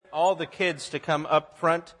all the kids to come up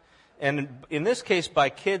front. And in this case, by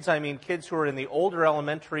kids, I mean kids who are in the older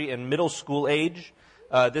elementary and middle school age.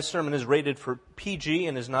 This sermon is rated for PG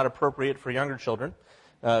and is not appropriate for younger children.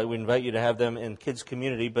 We invite you to have them in kids'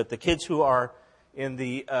 community. But the kids who are in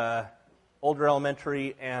the older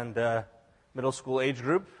elementary and middle school age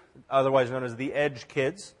group, otherwise known as the Edge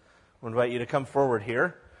kids, we invite you to come forward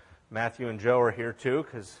here. Matthew and Joe are here too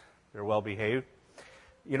because they're well behaved.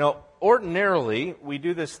 You know, ordinarily, we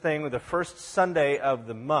do this thing with the first Sunday of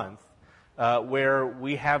the month where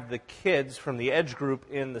we have the kids from the Edge group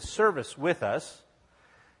in the service with us.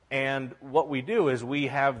 And what we do is we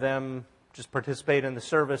have them just participate in the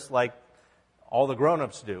service like all the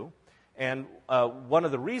grown-ups do. And one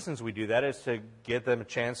of the reasons we do that is to give them a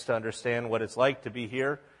chance to understand what it's like to be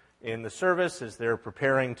here in the service as they're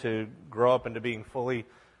preparing to grow up into being fully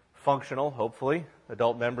functional, hopefully,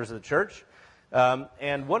 adult members of the church.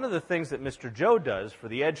 And one of the things that Mr. Joe does for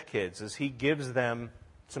the Edge kids is he gives them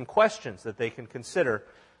some questions that they can consider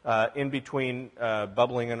in between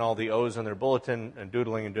bubbling in all the O's on their bulletin and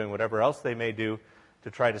doodling and doing whatever else they may do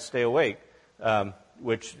to try to stay awake,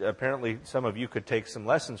 which apparently some of you could take some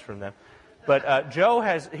lessons from them. But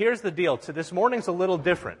here's the deal. So this morning's a little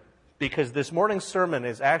different because this morning's sermon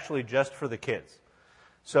is actually just for the kids.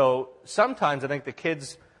 So sometimes I think the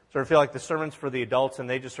kids sort of feel like the sermon's for the adults and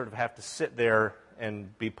they just sort of have to sit there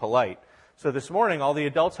and be polite. So this morning, all the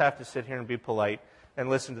adults have to sit here and be polite and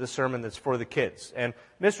listen to the sermon that's for the kids. And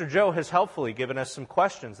Mr. Joe has helpfully given us some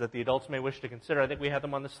questions that the adults may wish to consider. I think we have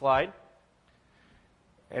them on the slide.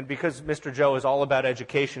 And because Mr. Joe is all about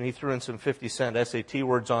education, he threw in some 50-cent SAT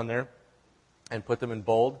words on there and put them in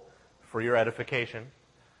bold for your edification.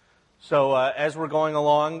 So as we're going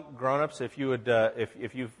along, grown-ups, if you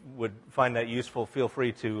would find that useful, feel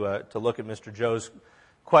free to look at Mr. Joe's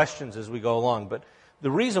questions as we go along. But the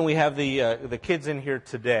reason we have the kids in here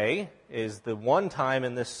today is the one time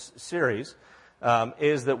in this series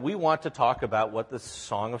is that we want to talk about what the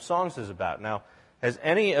Song of Songs is about. Now, has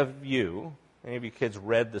any of you kids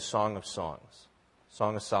read the Song of Songs?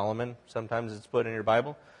 Song of Solomon, sometimes it's put in your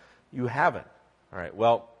Bible. You haven't. All right,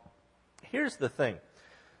 well, here's the thing.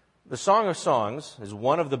 The Song of Songs is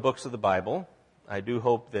one of the books of the Bible. I do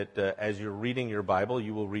hope that as you're reading your Bible,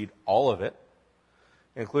 you will read all of it,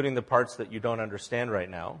 including the parts that you don't understand right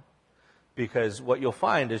now, because what you'll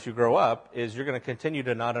find as you grow up is you're going to continue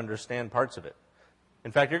to not understand parts of it.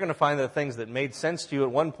 In fact, you're going to find that things that made sense to you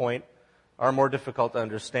at one point are more difficult to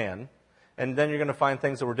understand, and then you're going to find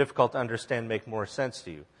things that were difficult to understand make more sense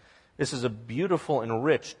to you. This is a beautiful and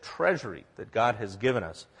rich treasury that God has given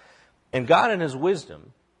us. And God in His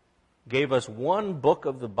wisdom gave us one book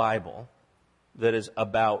of the Bible that is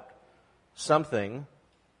about something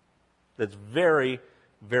that's very,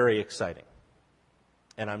 very exciting.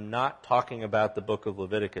 And I'm not talking about the book of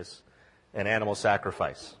Leviticus and animal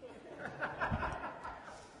sacrifice,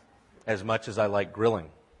 as much as I like grilling.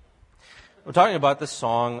 I'm talking about the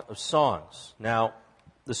Song of Songs. Now,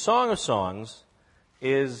 the Song of Songs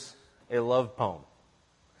is a love poem.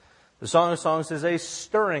 The Song of Songs is a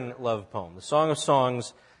stirring love poem. The Song of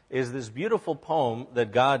Songs is this beautiful poem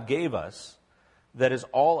that God gave us that is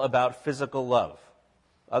all about physical love,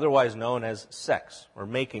 otherwise known as sex or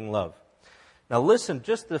making love. Now listen,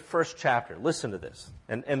 just the first chapter, listen to this.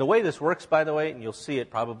 And the way this works, by the way, and you'll see it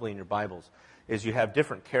probably in your Bibles, is you have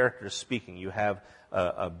different characters speaking. You have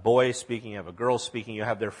a boy speaking, you have a girl speaking, you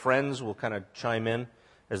have their friends will kind of chime in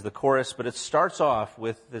as the chorus, but it starts off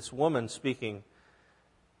with this woman speaking,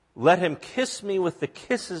 "Let him kiss me with the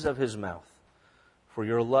kisses of his mouth, for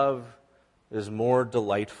your love is more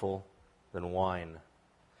delightful than wine.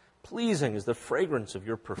 Pleasing is the fragrance of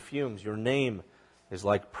your perfumes. Your name is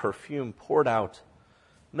like perfume poured out.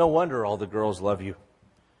 No wonder all the girls love you.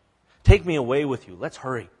 Take me away with you. Let's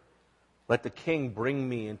hurry. Let the king bring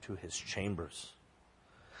me into his chambers."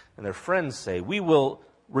 And their friends say, "We will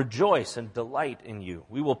rejoice and delight in you.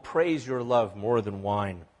 We will praise your love more than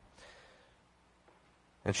wine."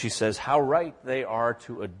 And she says, "How right they are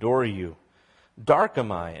to adore you. Dark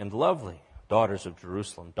am I and lovely, daughters of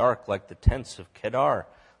Jerusalem, dark like the tents of Kedar,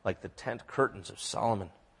 like the tent curtains of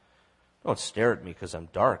Solomon. Don't stare at me because I'm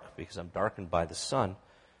darkened by the sun.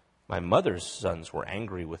 My mother's sons were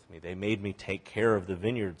angry with me. They made me take care of the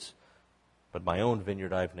vineyards, but my own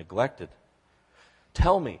vineyard I've neglected.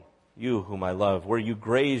 Tell me, you whom I love, where you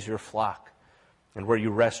graze your flock and where you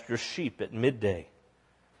rest your sheep at midday.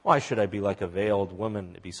 Why should I be like a veiled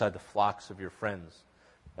woman beside the flocks of your friends?"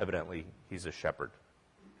 Evidently, he's a shepherd.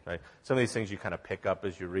 Right? Some of these things you kind of pick up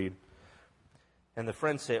as you read. And the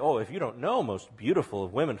friends say, "Oh, if you don't know, most beautiful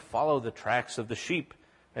of women, follow the tracks of the sheep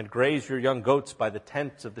and graze your young goats by the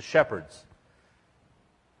tents of the shepherds."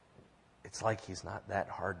 it's like he's not that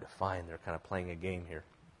hard to find. They're kind of playing a game here.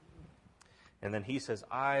 And then he says,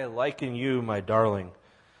 I liken you, my darling,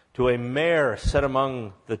 to a mare set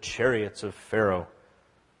among the chariots of Pharaoh.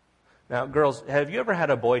 Now, girls, have you ever had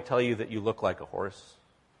a boy tell you that you look like a horse?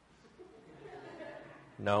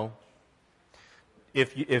 No?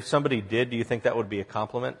 If somebody did, do you think that would be a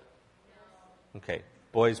compliment? Okay.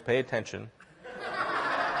 Boys, pay attention.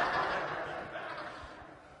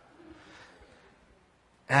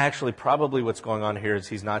 Actually, probably what's going on here is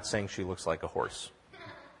he's not saying she looks like a horse.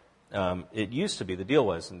 It used to be, the deal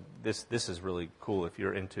was, and this is really cool if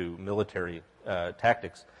you're into military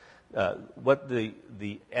tactics, what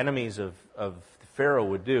the enemies of Pharaoh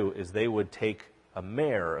would do is they would take a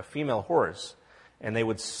mare, a female horse, and they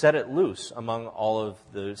would set it loose among all of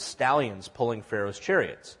the stallions pulling Pharaoh's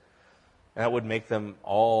chariots. And that would make them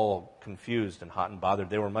all confused and hot and bothered.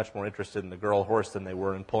 They were much more interested in the girl horse than they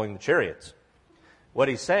were in pulling the chariots. What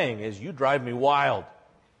he's saying is, you drive me wild.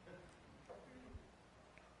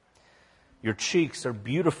 Your cheeks are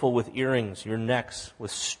beautiful with earrings, your necks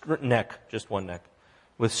with just one neck,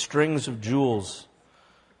 with strings of jewels.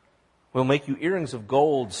 We'll make you earrings of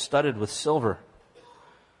gold studded with silver.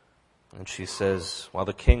 And she says, while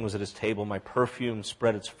the king was at his table, my perfume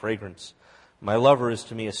spread its fragrance. My lover is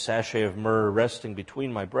to me a sachet of myrrh resting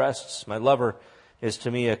between my breasts. My lover is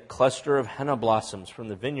to me a cluster of henna blossoms from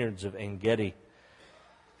the vineyards of En-Gedi.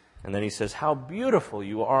 And then he says, how beautiful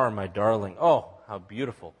you are, my darling. Oh, how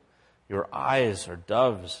beautiful. Your eyes are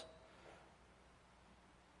doves.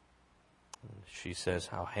 And she says,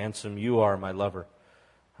 how handsome you are, my lover.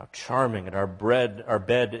 How charming. And our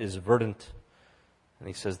bed is verdant. And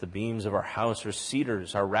he says, the beams of our house are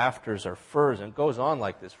cedars, our rafters are firs. And it goes on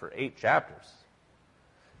like this for 8 chapters.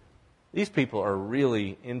 These people are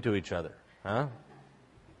really into each other, huh?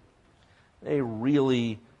 They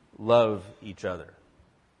really love each other.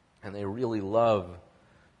 And they really love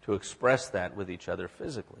to express that with each other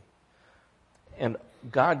physically. And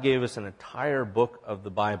God gave us an entire book of the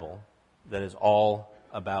Bible that is all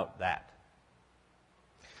about that.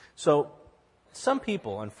 So, some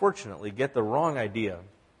people, unfortunately, get the wrong idea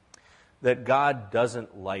that God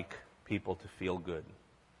doesn't like people to feel good.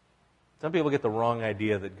 Some people get the wrong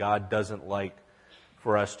idea that God doesn't like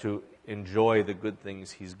for us to enjoy the good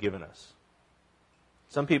things He's given us.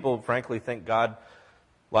 Some people, frankly, think God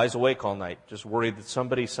lies awake all night, just worried that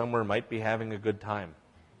somebody somewhere might be having a good time.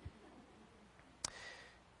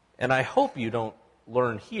 And I hope you don't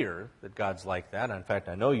learn here that God's like that. In fact,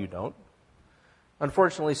 I know you don't.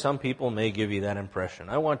 Unfortunately, some people may give you that impression.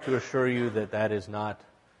 I want to assure you that that is not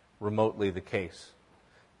remotely the case.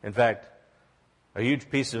 In fact, a huge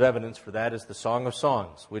piece of evidence for that is the Song of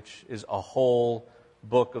Songs, which is a whole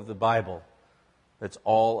book of the Bible that's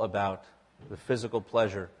all about the physical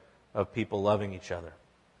pleasure of people loving each other.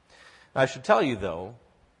 I should tell you, though,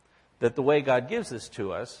 that the way God gives this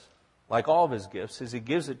to us, like all of His gifts, is He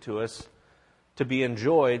gives it to us to be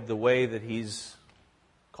enjoyed the way that He's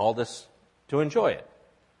called us to enjoy it,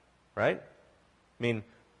 right? I mean,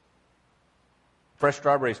 fresh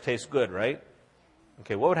strawberries taste good, right?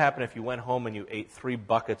 Okay, what would happen if you went home and you ate 3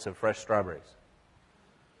 buckets of fresh strawberries?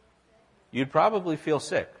 You'd probably feel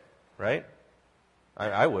sick, right?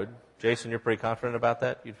 I would. Jason, you're pretty confident about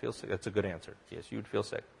that? You'd feel sick? That's a good answer. Yes, you would feel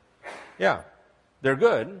sick. Yeah, they're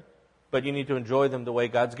good, but you need to enjoy them the way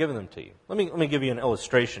God's given them to you. Let me give you an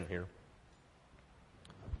illustration here.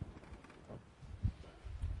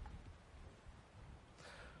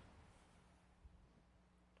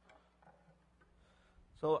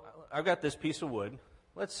 So I've got this piece of wood.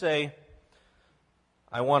 Let's say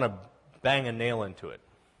I want to bang a nail into it.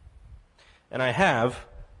 And I have,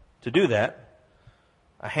 to do that,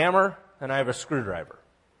 a hammer and I have a screwdriver.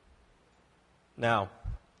 Now,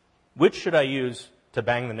 which should I use to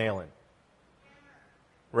bang the nail in?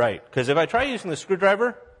 Right, because if I try using the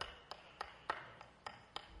screwdriver,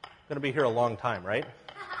 I'm going to be here a long time, right?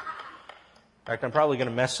 In fact, I'm probably going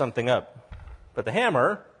to mess something up. But the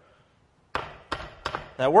hammer,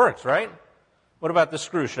 that works, right? What about the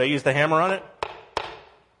screw? Should I use the hammer on it?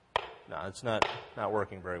 No, it's not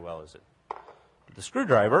working very well, is it? But the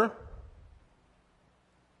screwdriver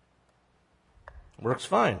works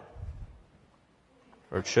fine.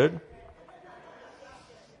 Or it should.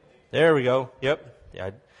 There we go. Yep.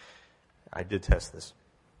 Yeah, I did test this.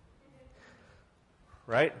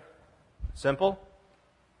 Right? Simple? All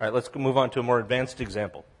right, let's move on to a more advanced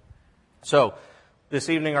example. So, this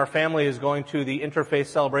evening our family is going to the interfaith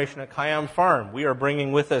celebration at Khayyam Farm. We are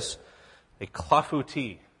bringing with us a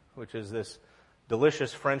clafouti, which is this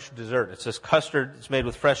delicious French dessert. It's this custard. It's made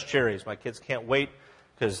with fresh cherries. My kids can't wait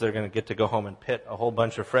because they're going to get to go home and pit a whole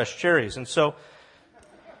bunch of fresh cherries. And so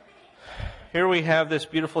here we have this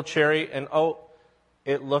beautiful cherry, and oh,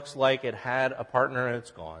 it looks like it had a partner and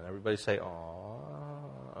it's gone. Everybody say,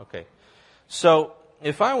 "Aw." Okay. So,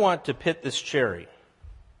 if I want to pit this cherry,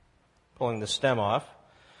 pulling the stem off,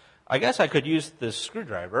 I guess I could use this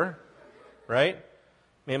screwdriver, right? I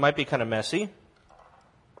mean, it might be kind of messy.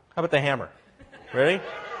 How about the hammer? Ready?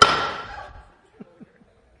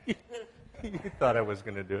 You thought I was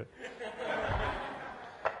going to do it.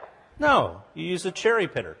 No, you use a cherry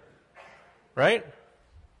pitter, right?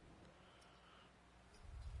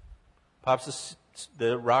 Pops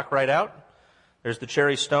the rock right out. There's the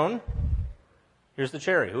cherry stone. Here's the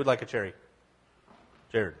cherry. Who would like a cherry?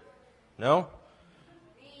 Jared. No?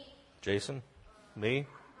 Me. Jason? Me?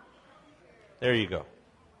 There you go.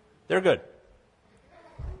 They're good.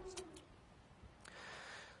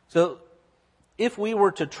 So, if we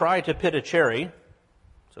were to try to pit a cherry,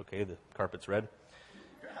 it's okay, the carpet's red.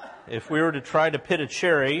 If we were to try to pit a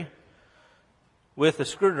cherry with a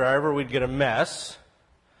screwdriver, we'd get a mess.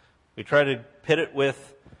 We try to pit it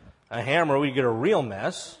with a hammer, we'd get a real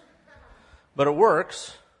mess. But it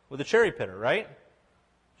works with a cherry pitter, right?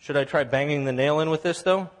 Should I try banging the nail in with this,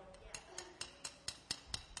 though?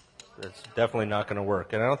 That's definitely not going to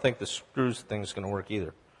work. And I don't think the screws thing's going to work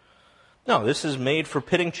either. No, this is made for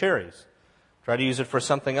pitting cherries. Try to use it for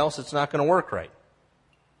something else, it's not going to work right.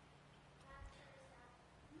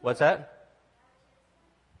 What's that?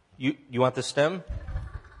 You want the stem?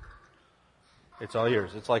 It's all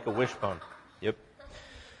yours. It's like a wishbone. Yep.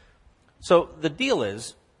 So the deal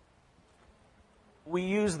is, we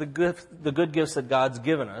use the good gifts that God's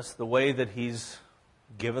given us the way that He's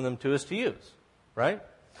given them to us to use, right?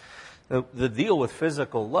 The deal with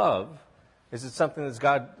physical love is it's something that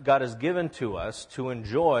God has given to us to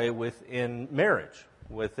enjoy within marriage,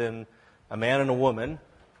 within a man and a woman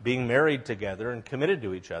being married together and committed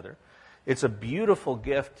to each other. It's a beautiful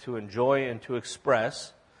gift to enjoy and to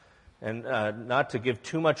express, and not to give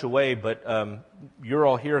too much away, but you're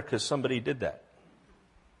all here because somebody did that.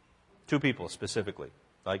 Two people specifically,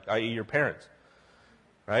 like i.e. your parents,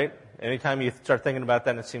 right? Anytime you start thinking about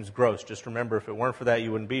that and it seems gross, just remember if it weren't for that,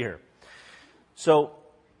 you wouldn't be here. So,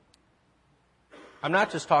 I'm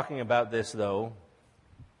not just talking about this, though,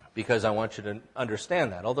 because I want you to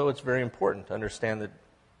understand that, although it's very important to understand that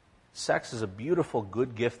sex is a beautiful,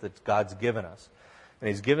 good gift that God's given us. And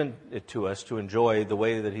He's given it to us to enjoy the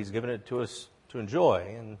way that He's given it to us to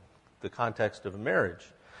enjoy in the context of a marriage.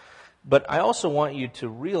 But I also want you to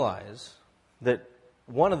realize that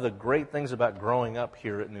one of the great things about growing up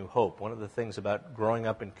here at New Hope, one of the things about growing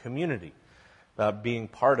up in community, about being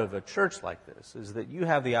part of a church like this, is that you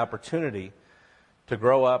have the opportunity to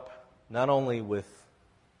grow up not only with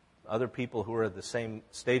other people who are at the same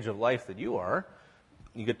stage of life that you are,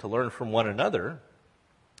 you get to learn from one another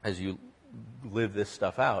as you live this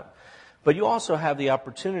stuff out, but you also have the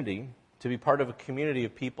opportunity to be part of a community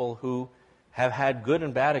of people who have had good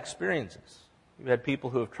and bad experiences. You've had people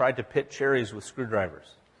who have tried to pit cherries with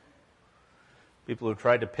screwdrivers. People who have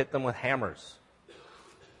tried to pit them with hammers.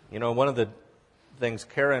 You know, one of the things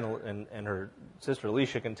Karen and her sister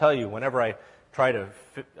Alicia can tell you, whenever I try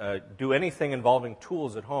to do anything involving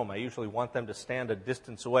tools at home, I usually want them to stand a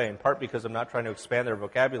distance away, in part because I'm not trying to expand their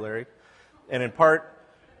vocabulary, and in part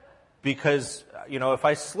because, you know, if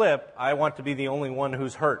I slip, I want to be the only one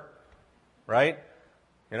who's hurt, right?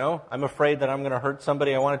 You know, I'm afraid that I'm going to hurt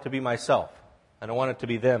somebody. I want it to be myself. I don't want it to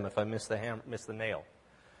be them if I miss the nail.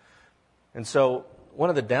 And so one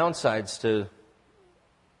of the downsides to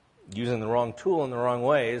using the wrong tool in the wrong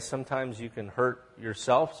way is sometimes you can hurt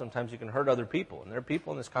yourself, sometimes you can hurt other people. And there are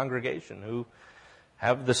people in this congregation who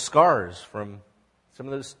have the scars from some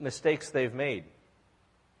of the mistakes they've made.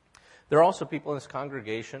 There are also people in this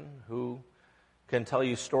congregation who can tell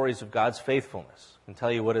you stories of God's faithfulness, can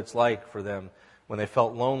tell you what it's like for them when they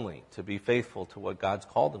felt lonely to be faithful to what God's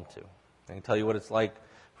called them to. They can tell you what it's like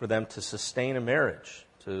for them to sustain a marriage,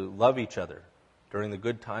 to love each other during the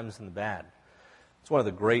good times and the bad. It's one of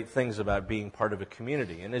the great things about being part of a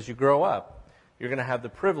community. And as you grow up, you're going to have the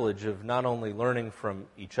privilege of not only learning from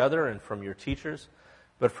each other and from your teachers,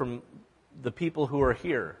 but from the people who are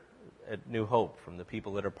here at New Hope, from the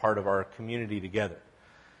people that are part of our community together.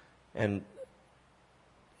 And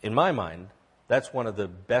in my mind, that's one of the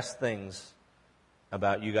best things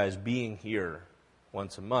about you guys being here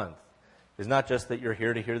once a month, is not just that you're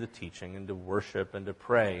here to hear the teaching and to worship and to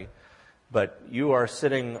pray, but you are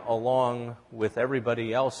sitting along with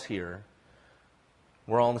everybody else here.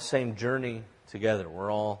 We're all on the same journey together.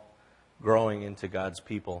 We're all growing into God's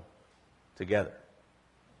people together.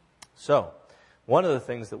 So, one of the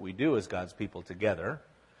things that we do as God's people together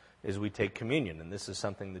is we take communion. And this is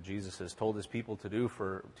something that Jesus has told his people to do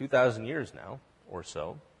for 2,000 years now or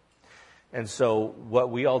so. And so what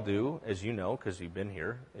we all do, as you know, because you've been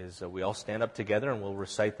here, is we all stand up together and we'll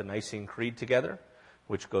recite the Nicene Creed together,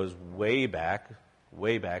 which goes way back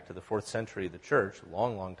to the 4th century of the church, a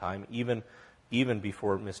long, long time, even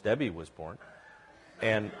before Miss Debbie was born.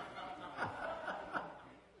 And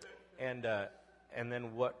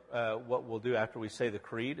then what we'll do after we say the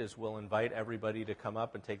creed is we'll invite everybody to come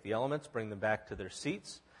up and take the elements, bring them back to their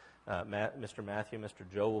seats. Mr. Matthew, Mr.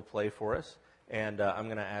 Joe will play for us. And I'm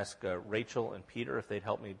going to ask Rachel and Peter if they'd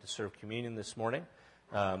help me to serve communion this morning.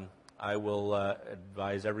 I will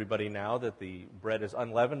advise everybody now that the bread is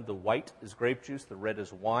unleavened, the white is grape juice, the red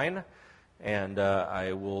is wine. And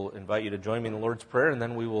I will invite you to join me in the Lord's Prayer, and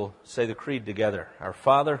then we will say the creed together. Our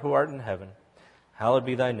Father, who art in heaven, hallowed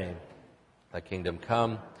be thy name. Thy kingdom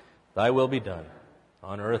come, thy will be done,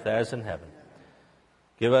 on earth as in heaven.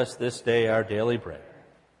 Give us this day our daily bread,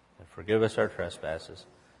 and forgive us our trespasses,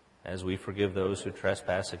 as we forgive those who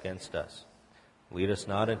trespass against us. Lead us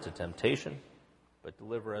not into temptation, but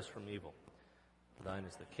deliver us from evil. For thine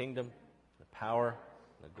is the kingdom, the power,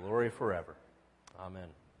 and the glory forever. Amen.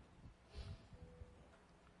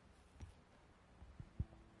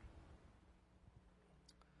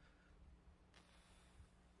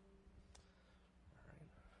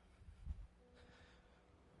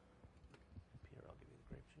 Peter, I'll give you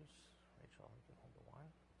the grape juice. Rachel, you can hold the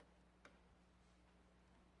wine.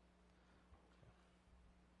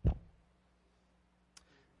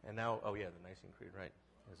 And now, the Nicene Creed, right,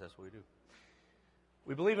 because that's what we do.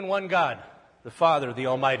 We believe in one God, the Father, the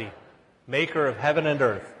Almighty, maker of heaven and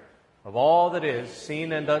earth, of all that is,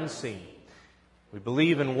 seen and unseen. We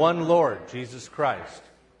believe in one Lord, Jesus Christ,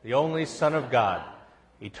 the only Son of God,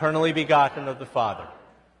 eternally begotten of the Father,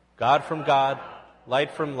 God from God,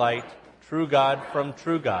 light from light, true God from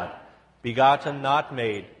true God, begotten, not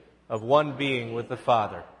made, of one being with the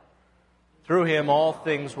Father. Through him all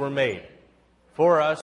things were made. For us